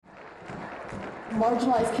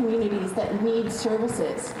marginalized communities that need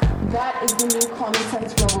services. That is the new common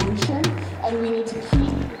sense revolution, and we need to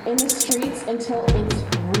keep in the streets until it's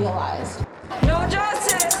realized. No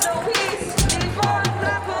justice, no peace, defund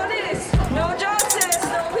the police. No justice,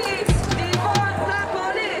 no peace, defund the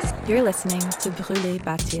police. You're listening to Brûler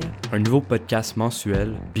Bâtir, un nouveau podcast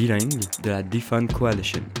mensuel bilingue de la Defund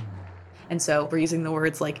Coalition. And so we're using the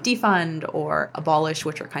words like defund or abolish,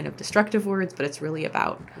 which are kind of destructive words, but it's really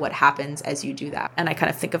about what happens as you do that. And I kind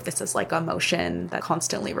of think of this as like a motion that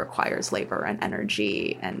constantly requires labor and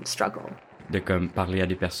energy and struggle. De comme parler à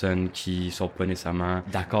des personnes qui sont pas nécessairement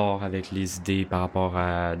d'accord avec les idées par rapport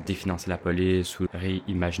à définancer la police ou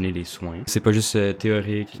réimaginer les soins. C'est pas juste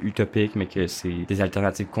théorique, utopique, mais que c'est des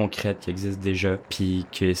alternatives concrètes qui existent déjà, puis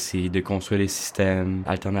que c'est de construire des systèmes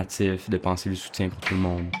alternatifs, de penser le soutien pour tout le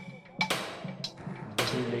monde.